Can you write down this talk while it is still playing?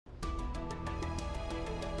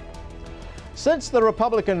Since the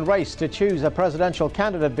Republican race to choose a presidential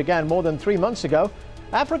candidate began more than 3 months ago,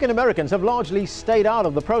 African Americans have largely stayed out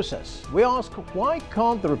of the process. We ask, why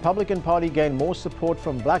can't the Republican Party gain more support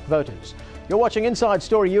from black voters? You're watching Inside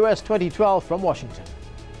Story US 2012 from Washington.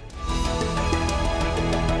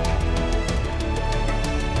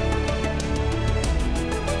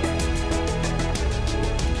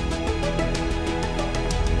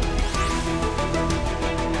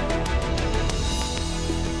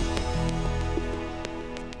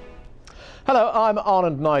 Hello, I'm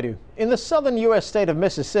Anand Naidu. In the southern U.S. state of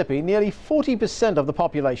Mississippi, nearly 40% of the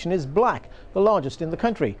population is black, the largest in the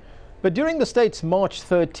country. But during the state's March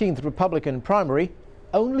 13th Republican primary,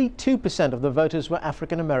 only 2% of the voters were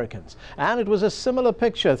African Americans. And it was a similar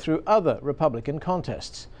picture through other Republican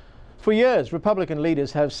contests. For years, Republican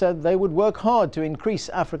leaders have said they would work hard to increase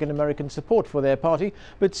African American support for their party,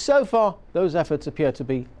 but so far, those efforts appear to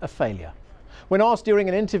be a failure. When asked during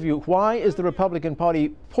an interview why is the Republican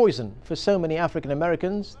Party poison for so many African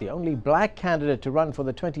Americans, the only black candidate to run for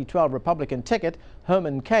the 2012 Republican ticket,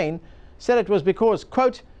 Herman Cain, said it was because,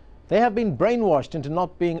 quote, they have been brainwashed into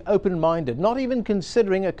not being open-minded, not even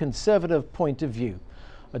considering a conservative point of view.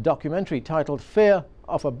 A documentary titled Fear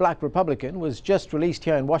of a Black Republican was just released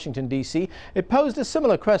here in Washington, D.C. It posed a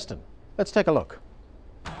similar question. Let's take a look.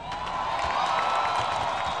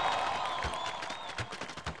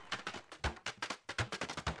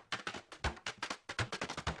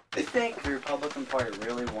 I think the Republican Party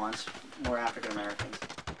really wants more African Americans.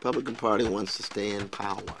 The Republican Party wants to stay in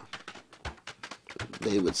power.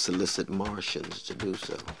 They would solicit Martians to do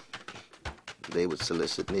so. They would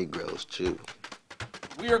solicit Negroes too.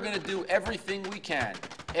 We are going to do everything we can,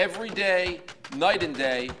 every day, night and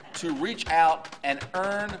day, to reach out and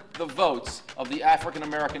earn the votes of the African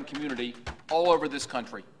American community all over this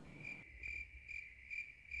country.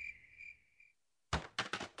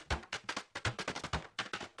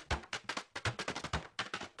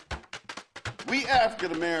 We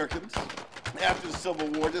African Americans, after the Civil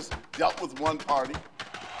War, just dealt with one party.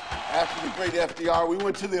 After the great FDR, we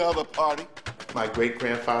went to the other party. My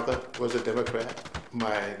great-grandfather was a Democrat.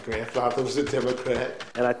 My grandfather was a Democrat.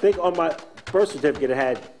 And I think on my birth certificate it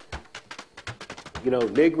had,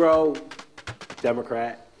 Negro,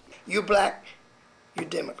 Democrat. You black, you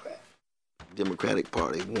Democrat. Democratic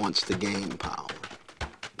Party wants to gain power.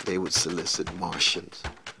 They would solicit Martians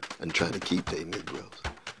and try to keep their Negroes.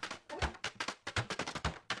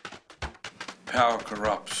 Power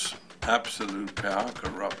corrupts. Absolute power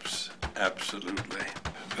corrupts. Absolutely.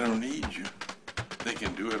 They don't need you. They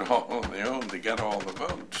can do it all on their own. They got all the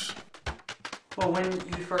votes. Well, when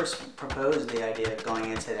you first proposed the idea of going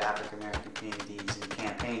into the African American communities and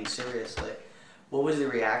campaigning seriously, what was the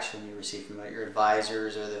reaction you received from your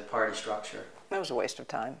advisors or the party structure? That was a waste of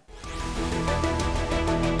time.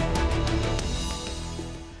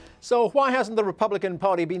 So why hasn't the Republican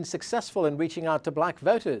Party been successful in reaching out to black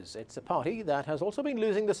voters? It's a party that has also been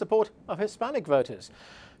losing the support of Hispanic voters.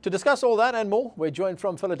 To discuss all that and more, we're joined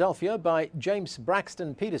from Philadelphia by James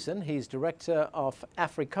Braxton Peterson. He's Director of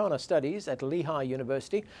Africana Studies at Lehigh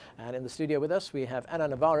University. And in the studio with us, we have Ana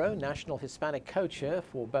Navarro, National Hispanic Co-Chair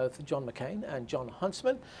for both John McCain and John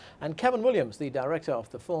Huntsman, and Kevin Williams, the Director of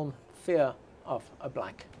the film Fear of a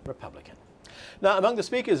Black Republican. Now, among the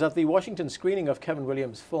speakers at the Washington screening of Kevin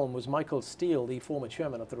Williams' film was Michael Steele, the former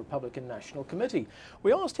chairman of the Republican National Committee.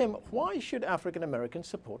 We asked him, why should African Americans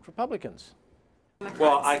support Republicans?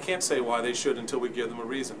 Well, I can't say why they should until we give them a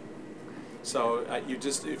reason. So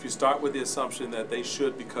if you start with the assumption that they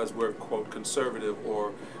should because we're, quote, conservative,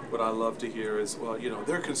 or what I love to hear is, well,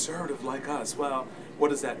 they're conservative like us. Well, what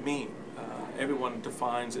does that mean? Everyone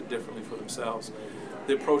defines it differently for themselves.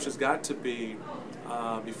 The approach has got to be,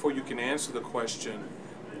 before you can answer the question,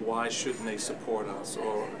 why shouldn't they support us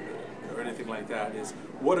or anything like that, is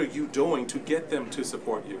what are you doing to get them to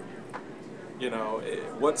support you?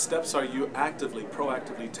 What steps are you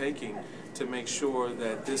proactively taking to make sure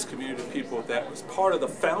that this community of people that was part of the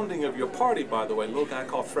founding of your party, by the way, a little guy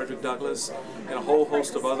called Frederick Douglass and a whole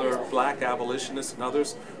host of other black abolitionists and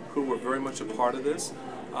others who were very much a part of this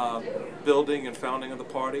building and founding of the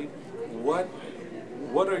party,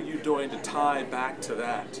 what are you doing to tie back to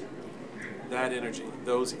that energy,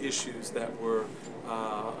 those issues that were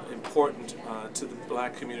important to the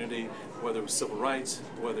black community, whether it was civil rights,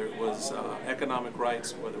 whether it was economic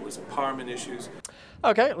rights, whether it was empowerment issues.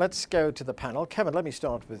 Okay, let's go to the panel. Kevin, let me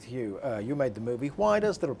start with you. You made the movie. Why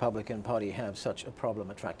does the Republican Party have such a problem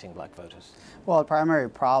attracting black voters? Well, the primary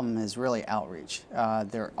problem is really outreach.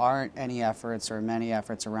 There aren't any efforts or many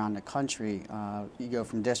efforts around the country. You go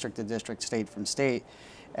from district to district, state from state,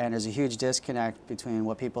 And there's a huge disconnect between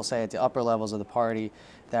what people say at the upper levels of the party,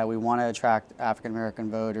 that we want to attract African American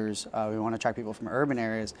voters, we want to attract people from urban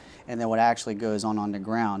areas, and then what actually goes on the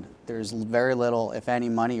ground. There's very little, if any,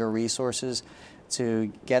 money or resources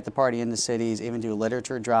to get the party into cities, even do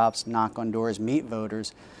literature drops, knock on doors, meet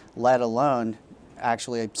voters, let alone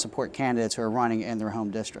actually support candidates who are running in their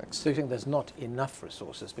home districts. So you think there's not enough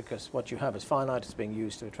resources because what you have is finite, it's being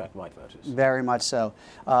used to attract white voters? Very much so.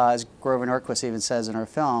 As Grover Norquist even says in our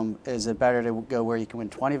film, is it better to go where you can win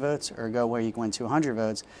 20 votes or go where you can win 200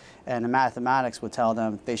 votes? And the mathematics would tell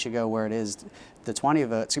them they should go where it is the 20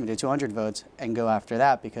 votes, excuse me, the 200 votes, and go after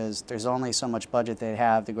that, because there's only so much budget they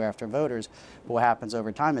have to go after voters. But what happens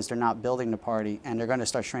over time is they're not building the party, and they're going to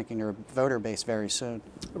start shrinking their voter base very soon.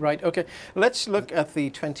 Right, okay. Let's look at the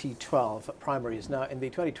 2012 primaries. Now, in the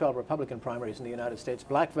 2012 Republican primaries in the United States,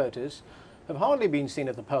 black voters have hardly been seen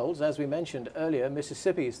at the polls. As we mentioned earlier,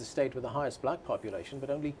 Mississippi is the state with the highest black population, but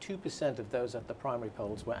only 2% of those at the primary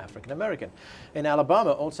polls were African American. In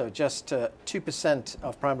Alabama, also, just 2%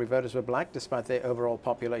 of primary voters were black, despite their overall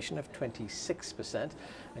population of 26%.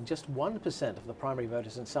 And just 1% of the primary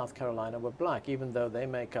voters in South Carolina were black, even though they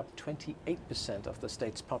make up 28% of the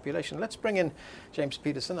state's population. Let's bring in James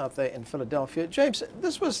Peterson out there in Philadelphia. James,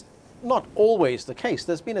 this was not always the case.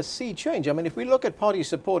 There's been a sea change. I mean, if we look at party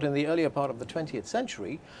support in the earlier part of the 20th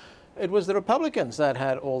century, it was the Republicans that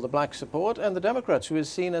had all the black support, and the Democrats, who is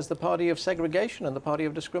seen as the party of segregation and the party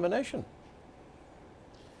of discrimination.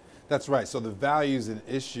 That's right. So the values and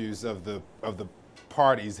issues of the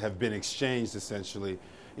parties have been exchanged, essentially.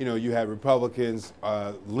 You know, you had Republicans,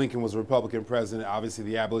 Lincoln was a Republican president. Obviously,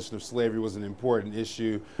 the abolition of slavery was an important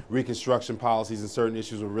issue. Reconstruction policies and certain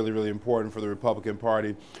issues were really, really important for the Republican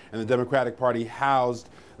Party. And the Democratic Party housed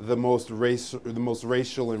the most racial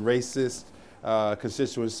and racist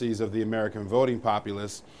constituencies of the American voting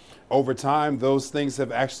populace. Over time, those things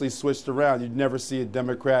have actually switched around. You'd never see a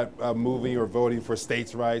Democrat moving or voting for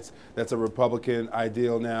states' rights. That's a Republican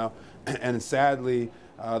ideal now. And sadly,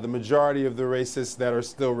 the majority of the racists that are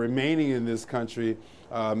still remaining in this country,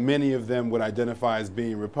 many of them would identify as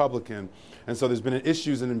being Republican. And so there's been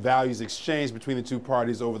issues and values exchanged between the two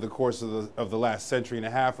parties over the course of the last century and a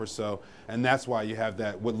half or so. And that's why you have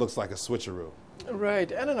that, what looks like a switcheroo.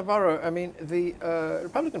 Right. Ana Navarro, I mean, the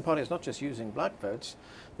Republican Party is not just using black votes,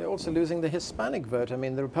 they're also losing the Hispanic vote. I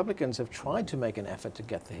mean, the Republicans have tried to make an effort to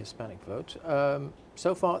get the Hispanic vote.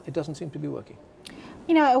 So far, it doesn't seem to be working.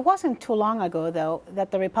 You know, it wasn't too long ago, though, that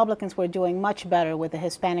the Republicans were doing much better with the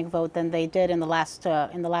Hispanic vote than they did in the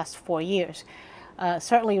last 4 years.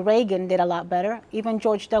 Certainly Reagan did a lot better. Even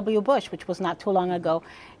George W. Bush, which was not too long ago,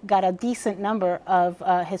 got a decent number of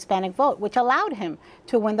Hispanic vote, which allowed him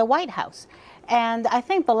to win the White House. And I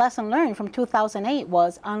think the lesson learned from 2008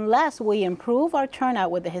 was, unless we improve our turnout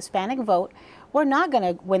with the Hispanic vote, we're not going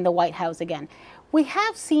to win the White House again. We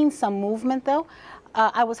have seen some movement, though.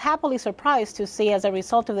 I was happily surprised to see, as a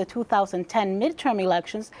result of the 2010 midterm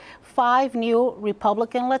elections, 5 new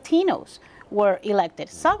Republican Latinos were elected,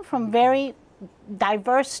 some from very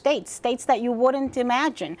diverse states that you wouldn't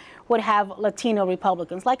imagine would have Latino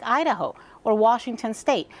Republicans, like Idaho or Washington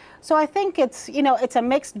State. So I think it's, you know, it's a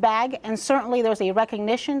mixed bag, and certainly there's a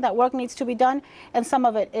recognition that work needs to be done, and some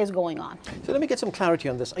of it is going on. So let me get some clarity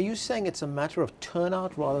on this. Are you saying it's a matter of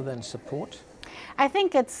turnout rather than support? I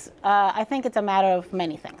think it's a matter of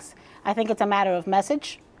many things. I think it's a matter of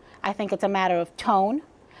message. I think it's a matter of tone.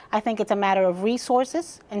 I think it's a matter of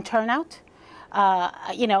resources and turnout.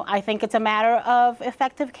 You know, I think it's a matter of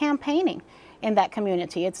effective campaigning in that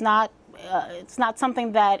community. It's not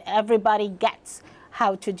something that everybody gets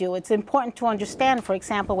how to do. It's important to understand, for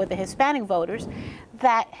example, with the Hispanic voters,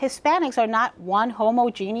 that Hispanics are not one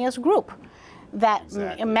homogeneous group. That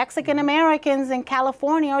exactly. Mexican Americans in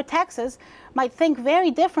California or Texas might think very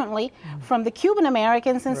differently from the Cuban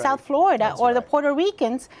Americans in South Florida or the Puerto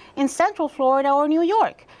Ricans in Central Florida or New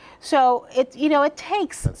York. So it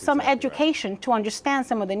takes some education to understand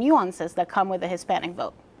some of the nuances that come with the Hispanic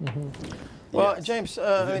vote. Well, James,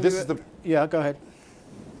 yeah, go ahead.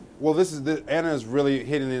 Well, Ana is really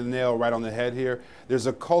hitting the nail right on the head here. There's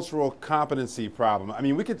a cultural competency problem. I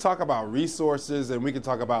mean, we could talk about resources and we could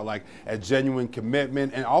talk about like a genuine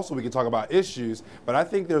commitment, and also we could talk about issues, but I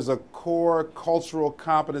think there's a core cultural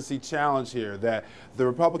competency challenge here that the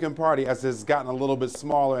Republican Party, as it's gotten a little bit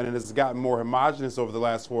smaller and it has gotten more homogenous over the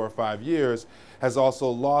last 4 or 5 years, has also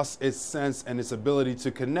lost its sense and its ability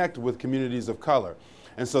to connect with communities of color.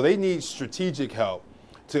 And so they need strategic help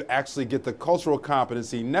to actually get the cultural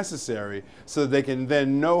competency necessary so that they can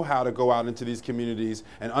then know how to go out into these communities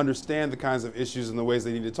and understand the kinds of issues and the ways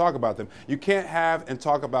they need to talk about them. You can't have and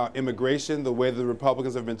talk about immigration the way the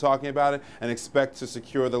Republicans have been talking about it and expect to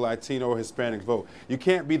secure the Latino or Hispanic vote. You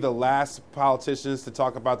can't be the last politicians to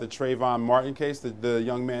talk about the Trayvon Martin case, the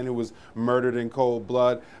young man who was murdered in cold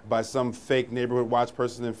blood by some fake neighborhood watch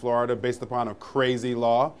person in Florida based upon a crazy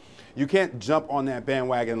law. You can't jump on that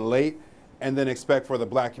bandwagon late and then expect for the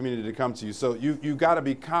black community to come to you. So you've got to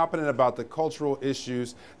be competent about the cultural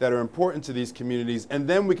issues that are important to these communities, and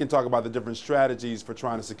then we can talk about the different strategies for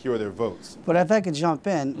trying to secure their votes. But if I could jump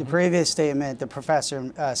in, the previous statement, the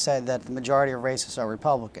professor said that the majority of racists are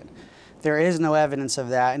Republican. There is no evidence of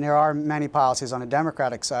that, and there are many policies on the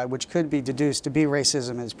Democratic side which could be deduced to be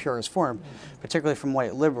racism in its purest form, particularly from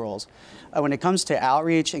white liberals. When it comes to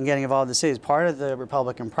outreach and getting involved in the cities, part of the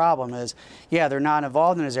Republican problem is, yeah, they're not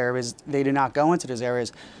involved in those areas, they do not go into those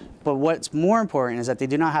areas, but what's more important is that they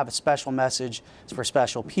do not have a special message for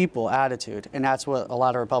special people attitude, and that's what a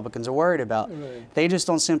lot of Republicans are worried about. Right. They just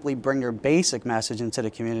don't simply bring their basic message into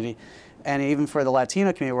the community, and even for the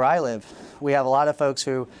Latino community where I live, we have a lot of folks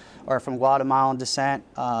who are from Guatemalan descent,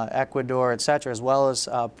 Ecuador, et cetera, as well as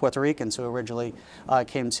Puerto Ricans who originally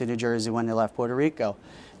came to New Jersey when they left Puerto Rico.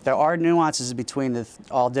 There are nuances between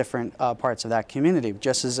all different parts of that community,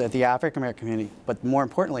 just as the African American community. But more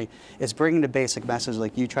importantly, it's bringing the basic message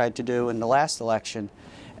like you tried to do in the last election.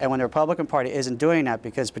 And when the Republican Party isn't doing that,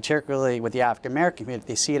 because particularly with the African American community,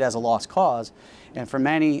 they see it as a lost cause. And for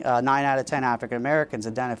many, 9 out of 10 African Americans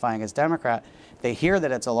identifying as Democrat, they hear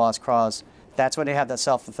that it's a lost cause. That's when they have that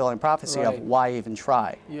self-fulfilling prophecy of why even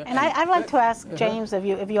try. Yeah. And I'd like to ask James, if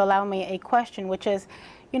you allow me, a question, which is,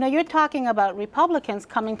 you know, you're talking about Republicans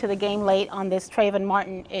coming to the game late on this Trayvon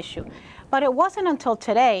Martin issue. But it wasn't until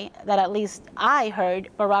today that at least I heard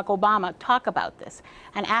Barack Obama talk about this,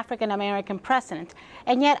 an African-American president.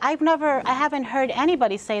 And yet I haven't heard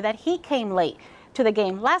anybody say that he came late to the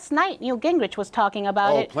game. Last night, Newt Gingrich was talking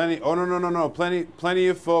about it. No. Plenty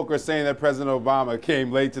of folk are saying that President Obama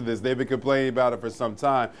came late to this. They've been complaining about it for some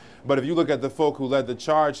time. But if you look at the folk who led the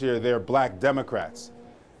charge here, they're black Democrats.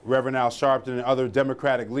 Reverend Al Sharpton and other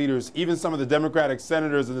Democratic leaders, even some of the Democratic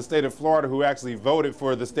senators in the state of Florida who actually voted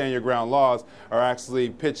for the Stand Your Ground laws are actually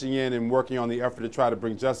pitching in and working on the effort to try to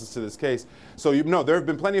bring justice to this case. So there have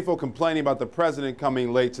been plenty of folk complaining about the president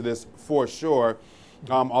coming late to this for sure.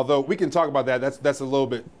 Although we can talk about that, that's a little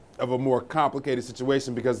bit of a more complicated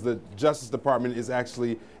situation because the Justice Department is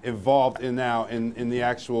actually involved in the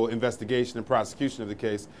actual investigation and prosecution of the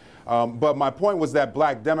case. But my point was that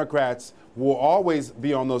black Democrats will always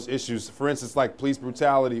be on those issues, for instance, like police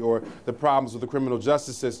brutality or the problems with the criminal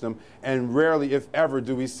justice system, and rarely, if ever,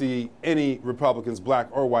 do we see any Republicans, black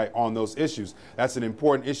or white, on those issues. That's an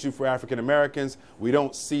important issue for African Americans. We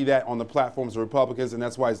don't see that on the platforms of Republicans, and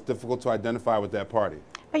that's why it's difficult to identify with that party.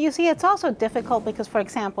 But you see, it's also difficult because, for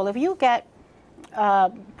example, if you get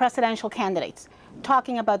presidential candidates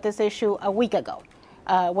talking about this issue a week ago,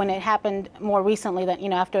 when it happened more recently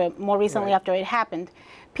after it happened,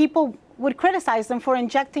 people would criticize them for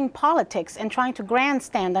injecting politics and trying to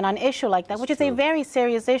grandstand on an issue like that, which is a very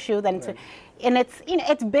serious issue. And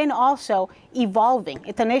it's been also evolving.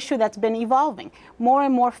 It's an issue that's been evolving. More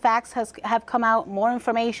and more facts have come out. More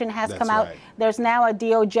information has come out. There's now a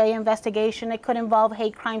DOJ investigation. It could involve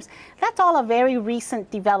hate crimes. That's all a very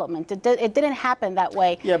recent development. It didn't happen that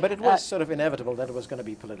way. Yeah, but it was sort of inevitable that it was going to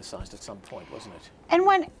be politicized at some point, wasn't it? And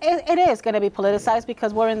when it is going to be politicized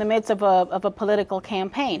because we're in the midst of a political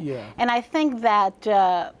campaign. Yeah. And I think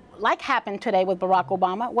that like happened today with Barack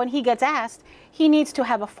Obama, when he gets asked, he needs to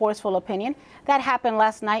have a forceful opinion. That happened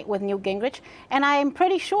last night with Newt Gingrich. And I am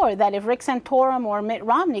pretty sure that if Rick Santorum or Mitt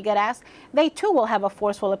Romney get asked, they too will have a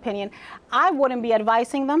forceful opinion. I wouldn't be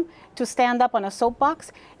advising them to stand up on a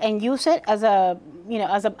soapbox and use it as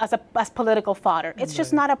as political fodder. It's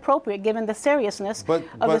just not appropriate given the seriousness of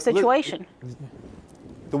the situation.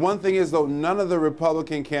 The one thing is, though, none of the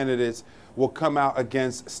Republican candidates will come out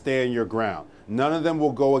against Stand Your Ground. None of them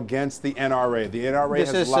will go against the NRA. The NRA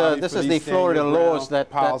has lobbied for these Florida laws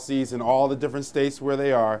policies in all the different states where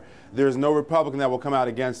they are. There's no Republican that will come out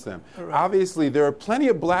against them. Right. Obviously, there are plenty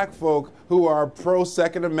of black folk who are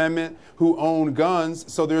pro-Second Amendment, who own guns,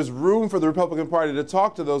 so there's room for the Republican Party to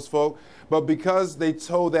talk to those folk. But because they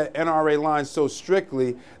toe that NRA line so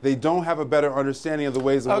strictly, they don't have a better understanding of the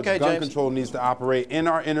ways in which gun control needs to operate in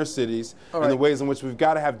our inner cities, and the ways in which we've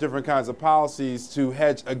got to have different kinds of policies to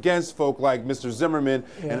hedge against folk like Mr. Mr. Zimmerman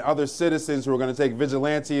and other citizens who are going to take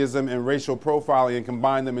vigilantism and racial profiling and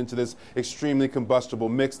combine them into this extremely combustible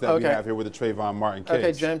mix that we have here with the Trayvon Martin case.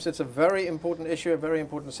 Okay, James, it's a very important issue, a very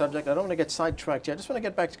important subject. I don't want to get sidetracked here. I just want to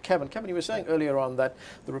get back to Kevin. Kevin, you were saying earlier on that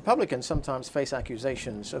the Republicans sometimes face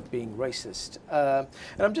accusations of being racist. And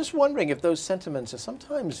I'm just wondering if those sentiments are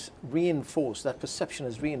sometimes reinforced, that perception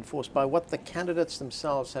is reinforced by what the candidates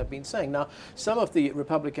themselves have been saying. Now, some of the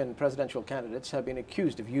Republican presidential candidates have been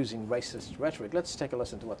accused of using racist rhetoric. Let's take a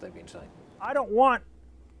listen to what they've been saying. I don't want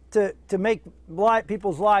to make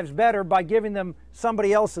people's lives better by giving them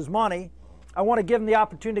somebody else's money. I want to give them the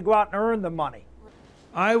opportunity to go out and earn the money.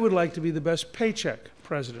 I would like to be the best paycheck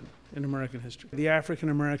president in American history. The African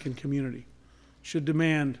American community should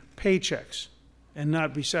demand paychecks and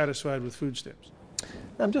not be satisfied with food stamps.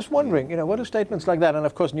 I'm just wondering, what do statements like that, and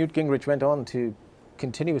of course Newt Gingrich went on to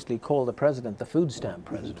continuously call the president the food stamp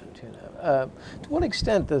president, to what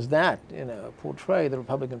extent does that, portray the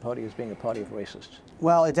Republican Party as being a party of racists?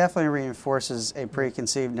 Well, it definitely reinforces a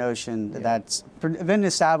preconceived notion that's been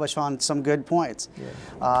established on some good points,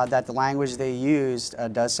 that the language they used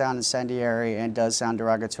does sound incendiary and does sound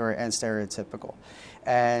derogatory and stereotypical.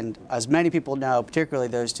 And as many people know, particularly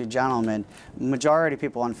those two gentlemen, the majority of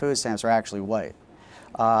people on food stamps are actually white.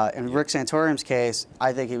 In Rick Santorum's case,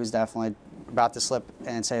 I think he was definitely about to slip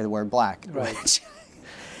and say the word black. Right.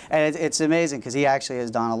 And it's amazing because he actually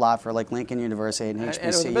has done a lot for like Lincoln University and HBCU, and it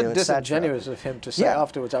was a bit disingenuous of him to say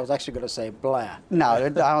afterwards, I was actually going to say blah. No, I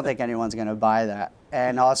don't think anyone's going to buy that.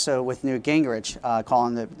 And also with Newt Gingrich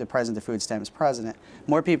calling the president of food stamps president,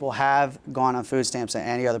 more people have gone on food stamps than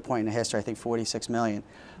any other point in history, I think 46 million.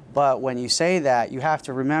 But when you say that, you have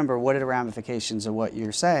to remember what are the ramifications of what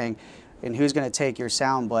you're saying and who's going to take your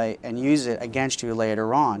soundbite and use it against you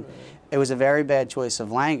later on. It was a very bad choice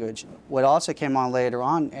of language. What also came on later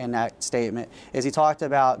on in that statement is he talked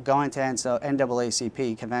about going to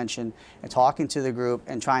NAACP convention and talking to the group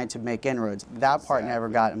and trying to make inroads. That part never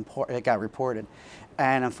got reported.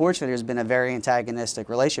 And unfortunately, there's been a very antagonistic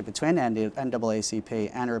relationship between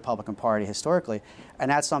NAACP and the Republican Party historically,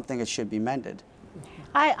 and that's something that should be mended.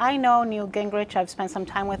 I know Newt Gingrich. I've spent some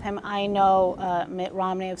time with him. I know Mitt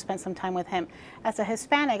Romney. I've spent some time with him. As a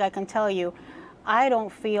Hispanic, I can tell you, I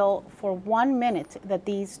don't feel for 1 minute that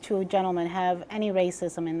these two gentlemen have any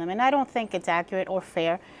racism in them. And I don't think it's accurate or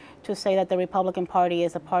fair to say that the Republican Party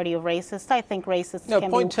is a party of racists. I think racists can be... No,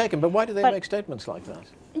 point taken, but why do they make statements like that?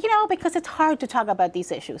 Because it's hard to talk about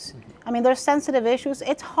these issues. I mean, they're sensitive issues.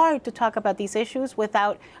 It's hard to talk about these issues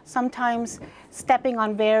without sometimes stepping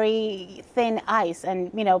on very thin ice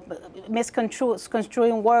and,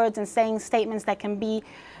 misconstruing words and saying statements that can be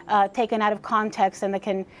taken out of context and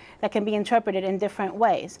that can be interpreted in different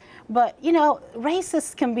ways. But,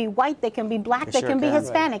 racists can be white, they can be black, they can be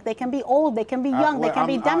Hispanic, they can be old, they can be young, they can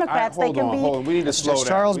be Democrats, they can be... Hold on. We need to slow down.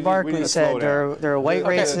 Charles Barkley said they're white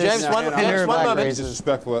racists James, and they're one black moment. racists.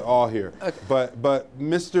 Disrespectful at all here. But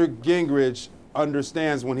Mr. Gingrich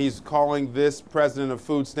understands when he's calling this president of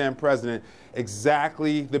food stamp president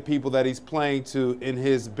exactly the people that he's playing to in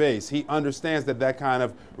his base. He understands that kind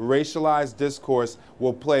of racialized discourse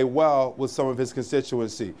will play well with some of his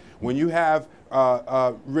constituency. When you have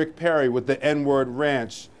Rick Perry with the N-word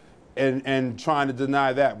ranch and trying to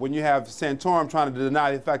deny that, when you have Santorum trying to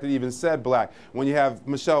deny the fact that he even said black, when you have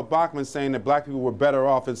Michelle Bachmann saying that black people were better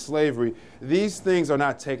off in slavery, these things are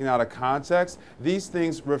not taken out of context. These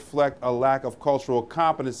things reflect a lack of cultural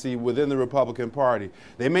competency within the Republican Party.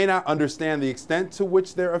 They may not understand the extent to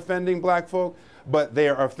which they're offending black folk, but they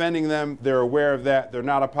are offending them, they're aware of that, they're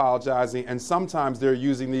not apologizing, and sometimes they're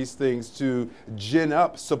using these things to gin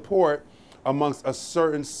up support amongst a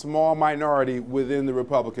certain small minority within the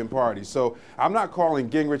Republican Party. So I'm not calling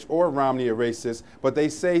Gingrich or Romney a racist, but they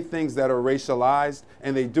say things that are racialized,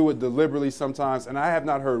 and they do it deliberately sometimes, and I have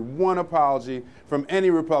not heard one apology from any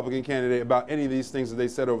Republican candidate about any of these things that they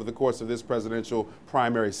said over the course of this presidential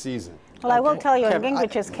primary season. Well, I will tell you, in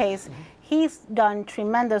Gingrich's case, he's done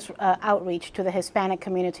tremendous outreach to the Hispanic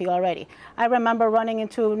community already. I remember running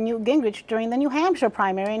into Newt Gingrich during the New Hampshire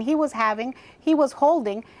primary, and he was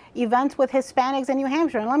holding events with Hispanics in New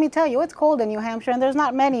Hampshire. And let me tell you, it's cold in New Hampshire, and there's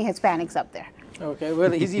not many Hispanics up there. Okay,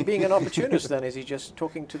 well, is he being an opportunist then? Is he just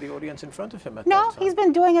talking to the audience in front of him at that time? He's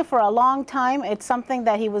been doing it for a long time. It's something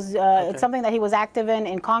that he was it's something that he was active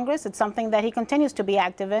in Congress. It's something that he continues to be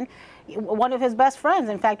active in. One of his best friends,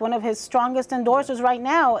 in fact, one of his strongest endorsers right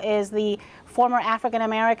now is the former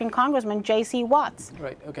African-American Congressman J.C. Watts.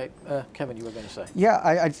 Right, okay. Kevin, you were going to say. Yeah,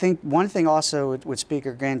 I think one thing also with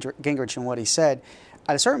Speaker Gingrich and what he said,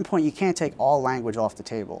 At a certain point, you can't take all language off the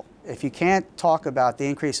table. If you can't talk about the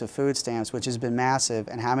increase of food stamps, which has been massive,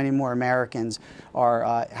 and how many more Americans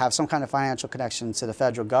are have some kind of financial connection to the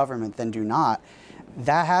federal government than do not,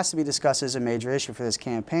 that has to be discussed as a major issue for this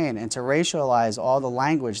campaign. And to racialize all the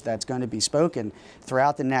language that's going to be spoken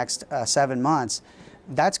throughout the next 7 months,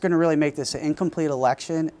 that's going to really make this an incomplete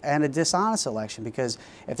election and a dishonest election, because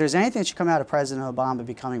if there's anything that should come out of President Obama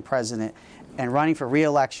becoming president and running for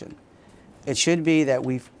re-election, it should be that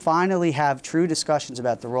we finally have true discussions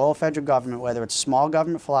about the role of federal government, whether it's small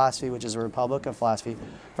government philosophy, which is a Republican philosophy,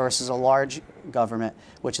 versus a large government,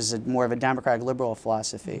 which is more of a Democratic liberal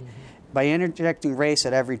philosophy. Mm-hmm. By interjecting race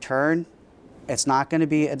at every turn, it's not going to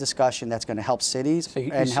be a discussion that's going to help cities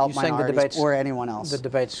and help minorities or anyone else. The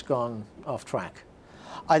debate's gone off track.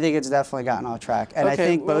 I think it's definitely gotten off track. And I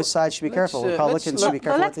think both sides should be careful. Republicans should be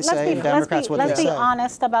careful what they say, and Democrats what they say. Let's be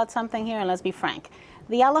honest about something here, and let's be frank.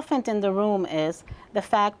 The elephant in the room is the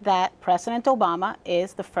fact that President Obama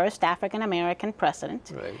is the first African-American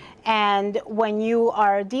president. Right. And when you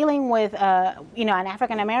are dealing with an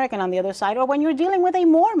African-American on the other side, or when you're dealing with a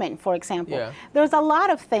Mormon, for example, there's a lot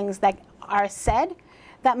of things that are said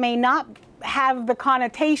that may not have the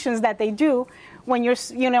connotations that they do when you're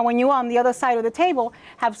on the other side of the table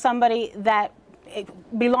have somebody that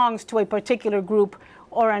belongs to a particular group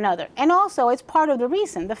or another. And also, it's part of the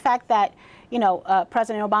reason, the fact that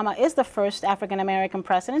President Obama is the first African-American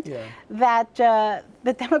president, that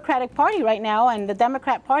the Democratic Party right now and the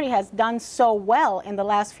Democrat Party has done so well in the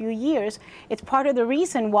last few years. It's part of the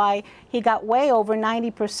reason why he got way over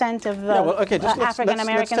 90% of the African-American support.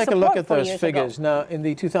 Let's take a look at those figures. Now, in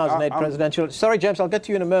the 2008 presidential... Sorry, James, I'll get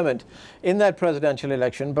to you in a moment. In that presidential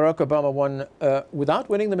election, Barack Obama won without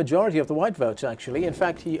winning the majority of the white votes, actually. In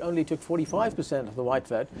fact, he only took 45% of the white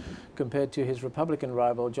vote compared to his Republican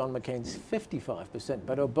rival, John McCain's 55%.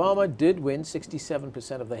 But Obama did win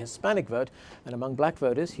 67% of the Hispanic vote, and among black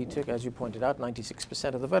voters, he took, as you pointed out,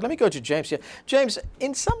 96% of the vote. Let me go to James here. James,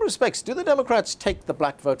 in some respects, do the Democrats take the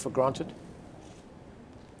black vote for granted?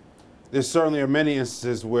 There certainly are many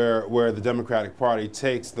instances where the Democratic Party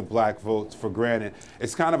takes the black votes for granted.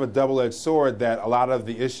 It's kind of a double-edged sword that a lot of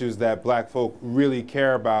the issues that black folk really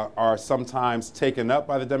care about are sometimes taken up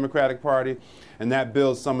by the Democratic Party, and that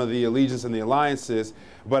builds some of the allegiance and the alliances.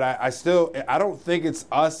 But I don't think it's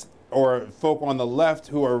us or folk on the left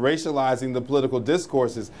who are racializing the political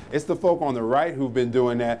discourses. It's the folk on the right who've been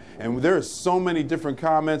doing that. And there are so many different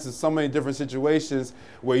comments and so many different situations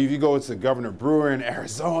where if you go to Governor Brewer in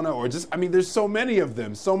Arizona or there's so many of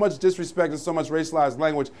them, so much disrespect and so much racialized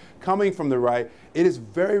language coming from the right. It is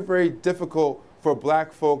very, very difficult for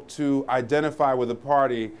black folk to identify with a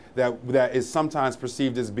party that is sometimes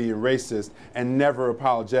perceived as being racist and never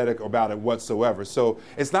apologetic about it whatsoever. So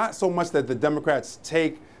it's not so much that the Democrats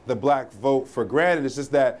take the black vote for granted. It's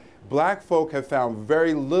just that black folk have found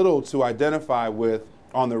very little to identify with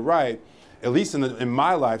on the right, at least in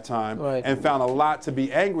my lifetime, and found a lot to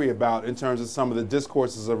be angry about in terms of some of the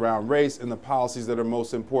discourses around race and the policies that are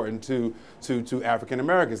most important to African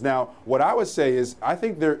Americans. Now, what I would say is I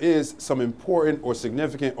think there is some important or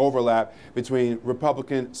significant overlap between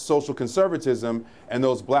Republican social conservatism and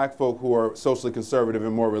those black folk who are socially conservative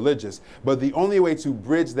and more religious. But the only way to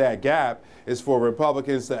bridge that gap is for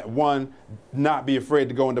Republicans that, one, not be afraid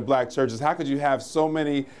to go into black churches. How could you have so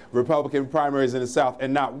many Republican primaries in the South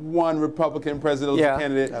and not one Republican presidential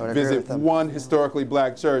candidate visit one historically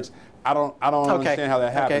black church? I don't understand how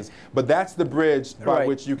that happens. But that's the bridge by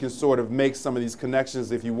which you can sort of make some of these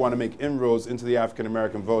connections if you want to make inroads into the African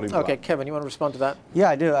American voting bloc. Okay, Kevin, you want to respond to that? Yeah,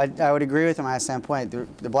 I do. I would agree with him on that standpoint.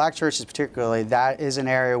 The black churches particularly, that is an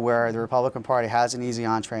area where the Republican Party has an easy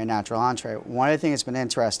entree, a natural entree. One of the things that's been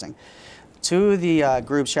interesting, two of the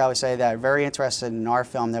groups, shall we say, that are very interested in our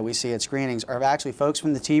film that we see at screenings are actually folks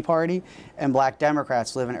from the Tea Party and black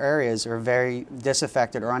Democrats who live in areas that are very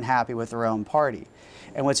disaffected or unhappy with their own party.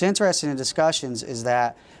 And what's interesting in discussions is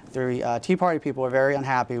that the Tea Party people are very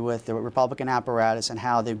unhappy with the Republican apparatus and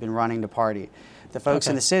how they've been running the party. The folks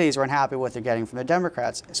in the cities are unhappy with what they're getting from the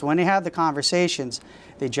Democrats. So when they have the conversations,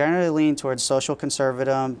 they generally lean towards social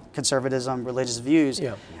conservatism, religious views.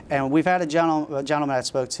 And we've had a gentleman I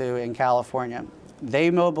spoke to in California.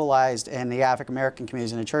 They mobilized in the African American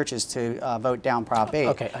communities and the churches to vote down Prop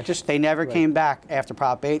 8. They never came back after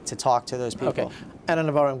Prop 8 to talk to those people. Ana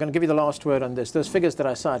Navarro, I'm going to give you the last word on this. Those figures that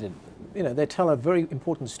I cited, they tell a very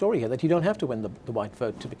important story here, that you don't have to win the white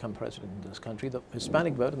vote to become president in this country. The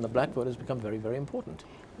Hispanic vote and the black vote has become very, very important.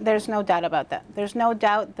 There's no doubt about that. There's no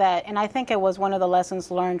doubt that, and I think it was one of the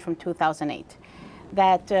lessons learned from 2008,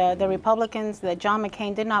 that the Republicans, that John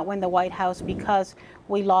McCain did not win the White House because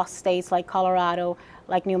we lost states like Colorado,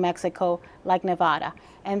 like New Mexico, like Nevada.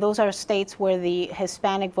 And those are states where the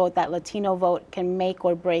Hispanic vote, that Latino vote, can make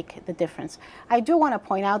or break the difference. I do want to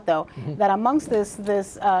point out, though, that amongst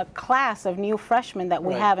this class of new freshmen that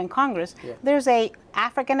we have in Congress, there's a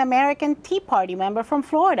African-American Tea Party member from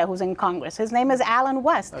Florida who's in Congress. His name is Alan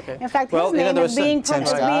West. In fact, his name is being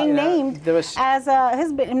named as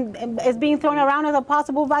is being thrown around as a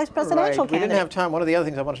possible vice presidential candidate. We didn't have time. One of the other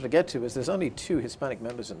things I wanted to get to is there's only 2 Hispanic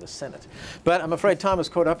members in the Senate. But I'm afraid time has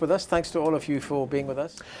caught up with us. Thanks to all of you for being with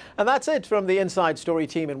us. And that's it from the Inside Story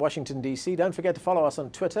team in Washington, D.C. Don't forget to follow us on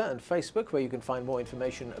Twitter and Facebook, where you can find more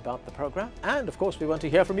information about the program. And, of course, we want to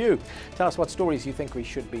hear from you. Tell us what stories you think we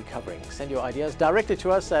should be covering. Send your ideas directly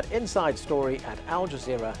to us at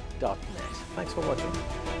insidestory@aljazeera.net. Thanks for watching.